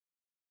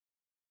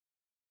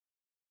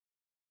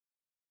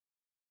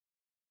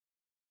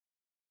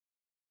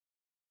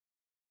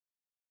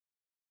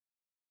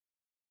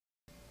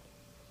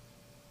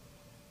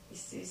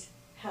This is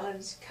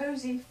Helen's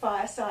Cozy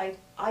Fireside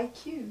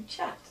IQ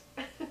chat.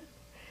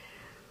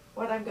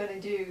 What I'm going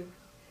to do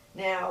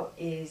now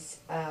is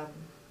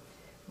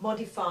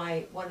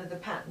modify one of the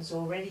patterns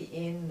already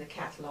in the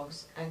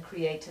catalogues and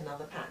create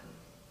another pattern.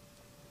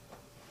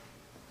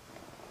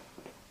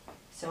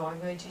 So I'm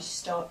going to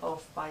start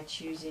off by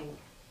choosing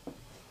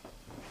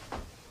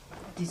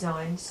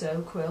Design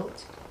Sew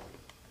Quilt,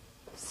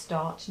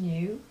 Start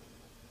New,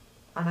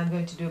 and I'm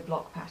going to do a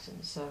block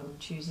pattern, so I'm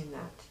choosing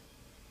that.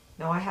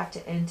 Now I have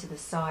to enter the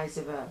size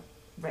of a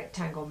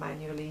rectangle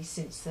manually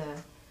since the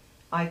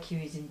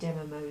IQ is in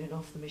demo mode and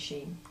off the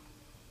machine.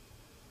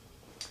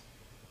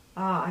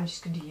 I'm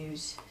just going to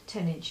use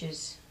 10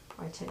 inches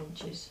by 10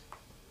 inches.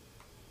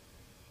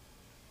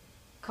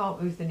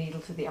 Can't move the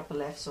needle to the upper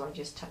left, so I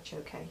just touch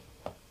OK.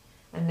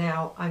 And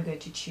now I'm going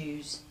to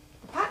choose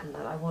the pattern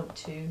that I want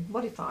to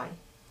modify.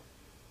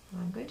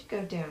 I'm going to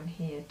go down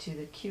here to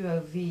the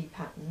QOV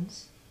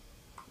patterns.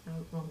 No,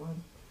 wrong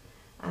one.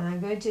 And I'm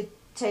going to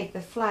take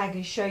the flag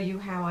and show you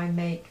how I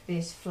make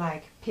this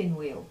flag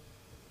pinwheel.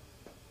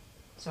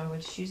 So I'm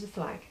going to choose the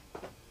flag.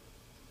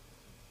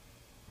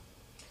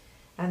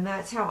 And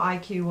that's how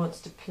IQ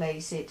wants to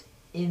place it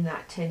in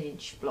that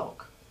 10-inch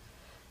block.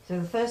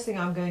 So the first thing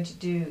I'm going to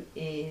do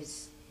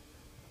is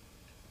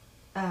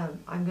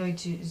I'm going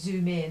to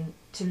zoom in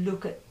to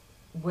look at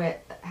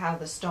how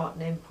the start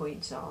and end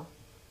points are.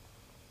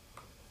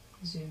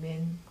 Zoom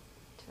in,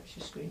 touch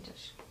the screen,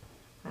 touch.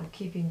 I'm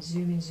keeping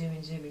zooming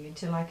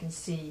until I can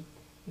see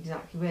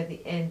exactly where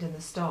the end and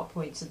the start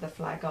points of the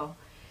flag are.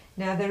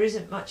 Now there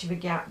isn't much of a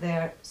gap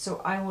there,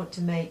 so I want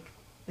to make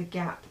the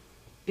gap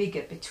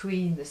bigger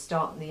between the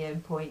start and the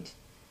end point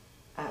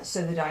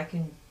so that I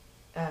can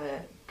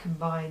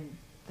combine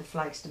the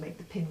flags to make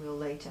the pinwheel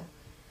later.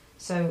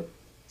 So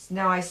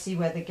now I see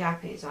where the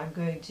gap is. I'm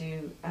going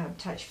to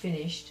touch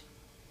finished,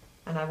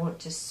 and I want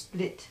to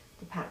split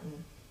the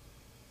pattern.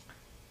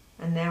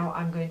 And now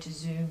I'm going to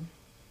zoom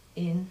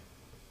in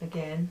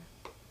again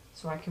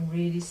so I can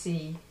really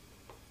see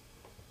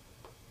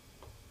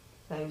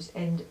those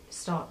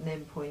start and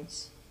end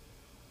points.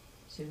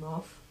 Zoom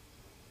off.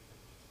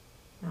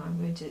 Now I'm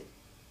going to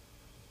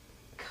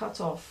cut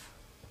off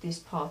this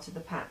part of the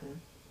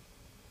pattern.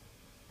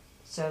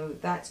 So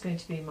that's going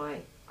to be my,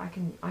 I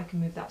can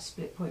move that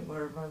split point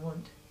wherever I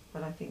want,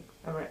 but I think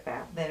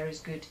about there is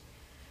good.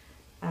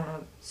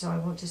 So I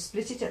want to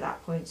split it at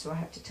that point, so I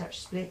have to touch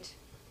split.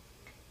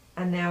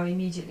 And now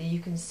immediately you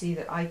can see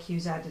that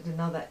IQ's added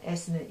another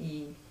S and an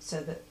E,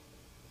 so that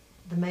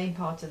the main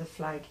part of the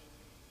flag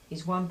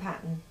is one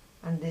pattern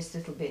and this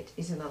little bit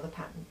is another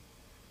pattern.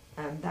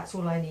 That's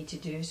all I need to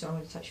do, so I'm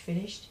going to touch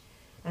finished.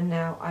 And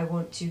now I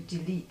want to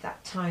delete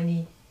that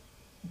tiny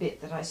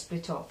bit that I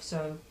split off,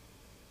 so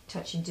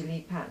touching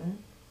delete pattern.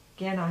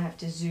 Again I have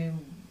to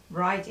zoom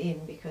right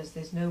in because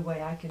there's no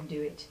way I can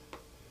do it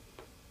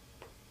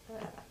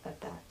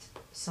at that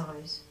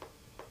size.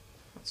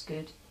 That's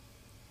good.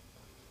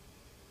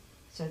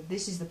 So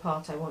this is the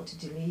part I want to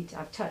delete.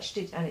 I've touched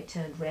it and it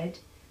turned red.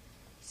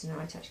 So now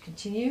I touch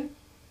continue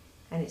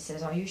and it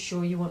says, are you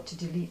sure you want to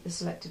delete the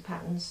selected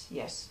patterns?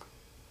 Yes.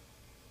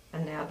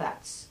 And now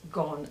that's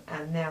gone,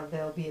 and now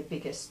there'll be a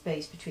bigger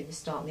space between the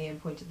start and the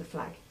end point of the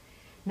flag.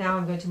 Now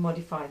I'm going to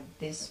modify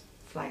this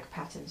flag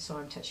pattern, so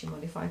I'm touching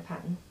modify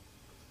pattern.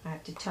 I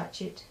have to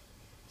touch it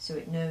so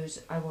it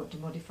knows I want to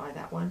modify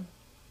that one.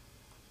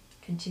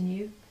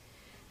 Continue.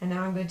 And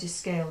now I'm going to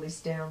scale this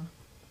down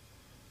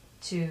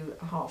to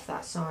half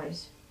that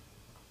size,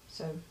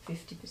 so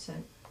 50%,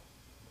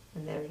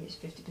 and there it is,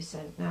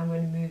 50%. Now I'm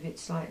going to move it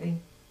slightly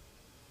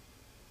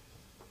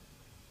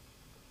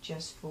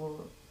just for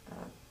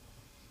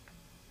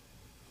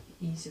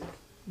ease of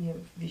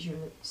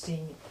visual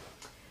seeing it.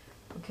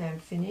 Okay, I'm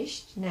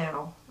finished.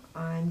 Now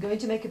I'm going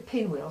to make a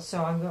pinwheel,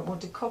 so I'm going to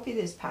want to copy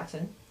this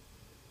pattern,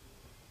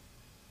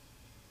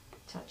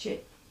 touch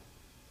it,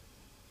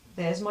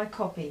 there's my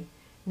copy.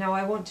 Now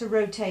I want to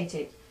rotate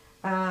it.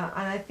 And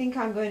I think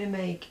I'm going to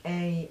make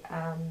a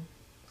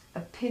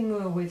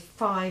pinwheel with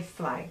 5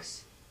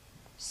 flags.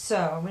 So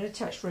I'm going to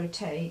touch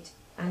rotate,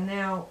 and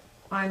now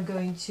I'm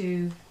going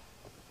to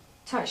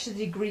touch the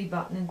degree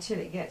button until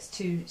it gets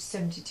to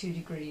 72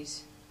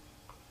 degrees.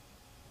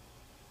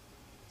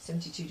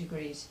 72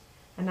 degrees.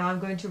 And now I'm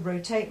going to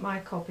rotate my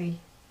copy,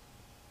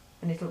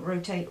 and it'll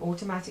rotate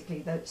automatically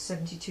those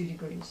 72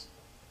 degrees.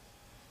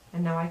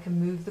 And now I can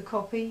move the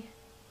copy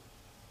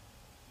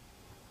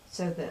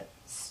so that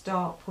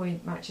start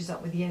point matches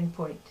up with the end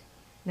point.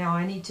 Now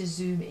I need to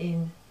zoom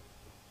in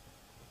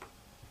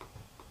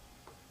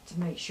to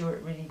make sure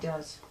it really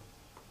does.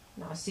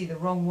 Now I see the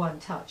wrong one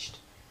touched,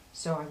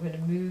 so I'm going to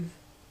move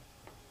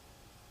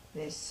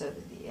this so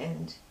that the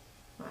end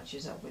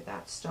matches up with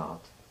that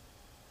start.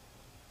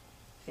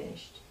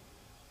 Finished.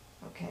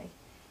 Okay,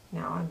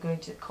 now I'm going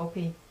to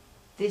copy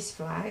this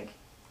flag.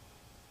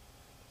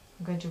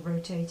 I'm going to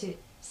rotate it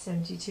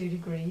 72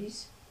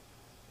 degrees.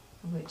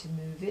 I'm going to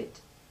move it.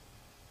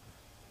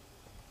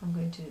 I'm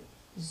going to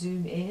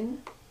zoom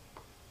in.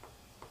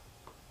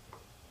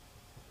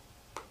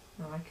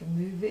 Now I can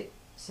move it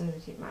so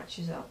that it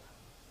matches up.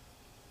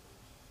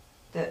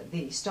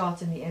 the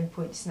start and the end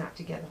point snap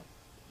together.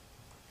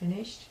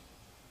 Finished.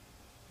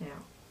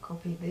 Now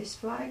copy this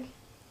flag,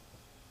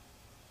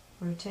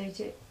 rotate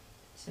it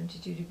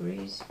 72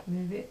 degrees,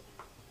 move it,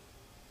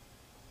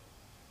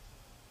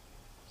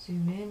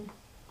 zoom in,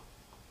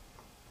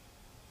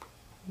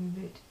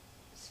 move it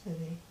so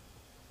the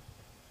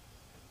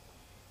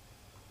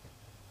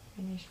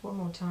finished. One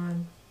more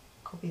time,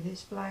 copy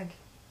this flag,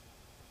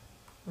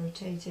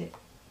 rotate it,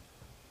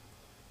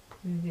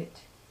 move it,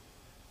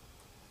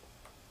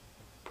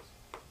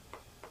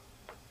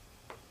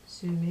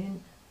 zoom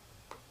in,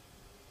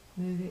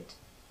 move it,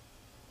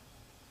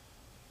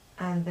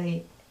 and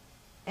the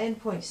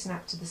end point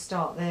snap to the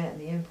start there and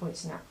the end point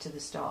snap to the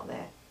start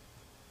there.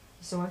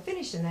 So I'm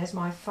finished, and there's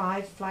my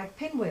 5 flag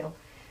pinwheel.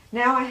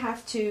 Now I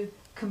have to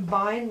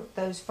combine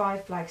those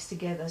 5 flags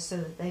together so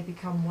that they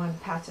become one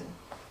pattern.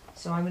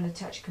 So I'm going to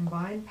touch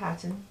combine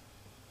pattern,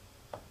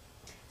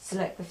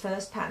 select the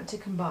first pattern to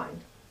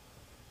combine,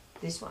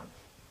 this one,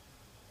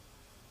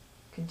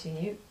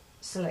 continue,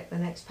 select the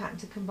next pattern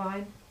to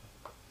combine,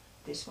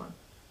 this one,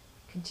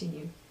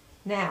 continue.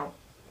 Now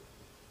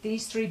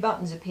these 3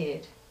 buttons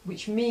appeared,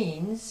 which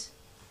means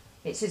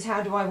it says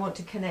how do I want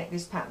to connect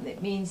this pattern.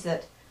 It means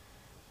that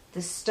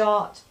the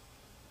start,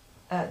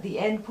 the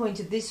end point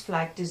of this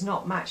flag does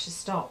not match the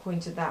start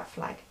point of that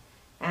flag,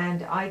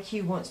 and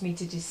IQ wants me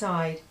to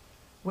decide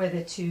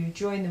whether to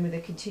join them with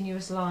a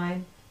continuous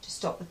line to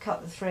stop the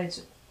cut the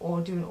threads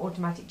or do an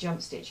automatic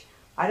jump stitch.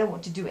 I don't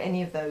want to do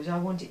any of those. I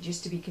want it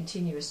just to be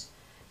continuous.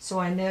 So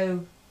I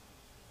know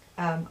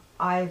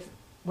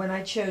when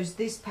I chose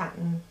this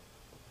pattern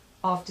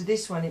after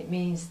this one, it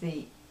means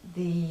the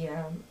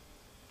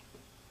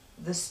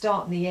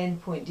start and the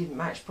end point didn't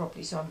match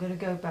properly. So I'm going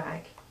to go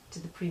back to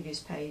the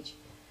previous page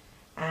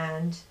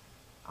and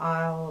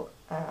I'll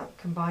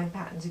combine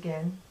patterns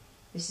again.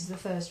 This is the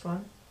first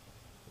one,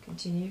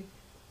 continue,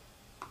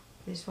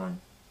 this one,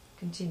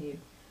 continue.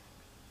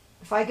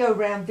 If I go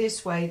round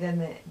this way,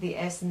 then the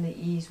S and the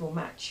E's will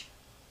match.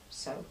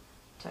 So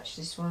touch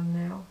this one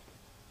now,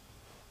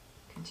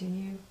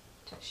 continue,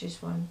 touch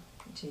this one,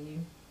 continue,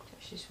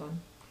 touch this one,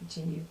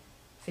 continue,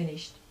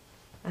 finished.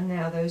 And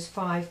now those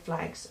 5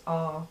 flags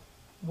are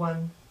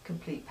one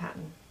complete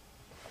pattern.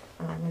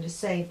 And I'm going to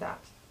save that.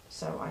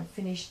 So I'm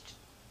finished,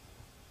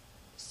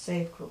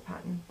 save quilt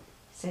pattern,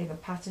 save a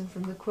pattern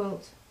from the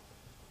quilt,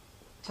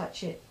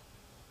 touch it,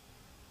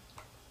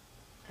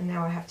 and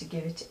now I have to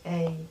give it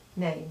a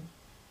name.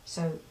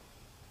 So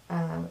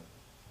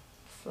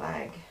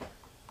flag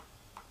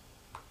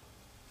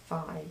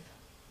 5,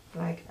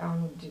 flag, I'm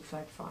going to do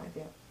flag 5,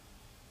 yeah.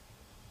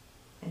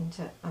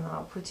 Enter, and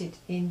I'll put it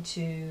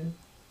into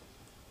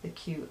the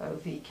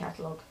QOV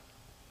catalogue.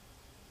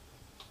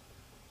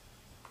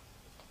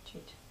 Touch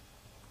it,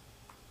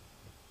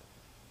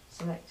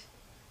 select,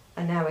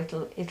 and now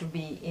it'll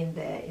be in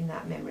there in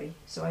that memory,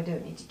 so I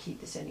don't need to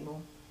keep this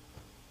anymore.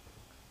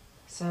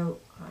 So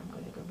I'm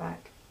going to go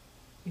back.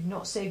 You've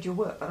not saved your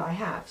work, but I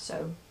have,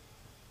 so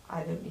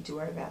I don't need to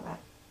worry about that.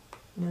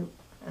 Nope,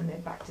 and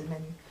then back to the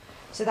menu.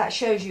 So that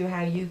shows you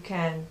how you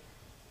can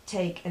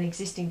take an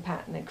existing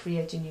pattern and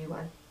create a new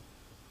one.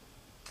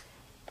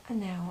 And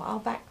now I'll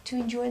back to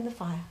enjoying the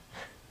fire.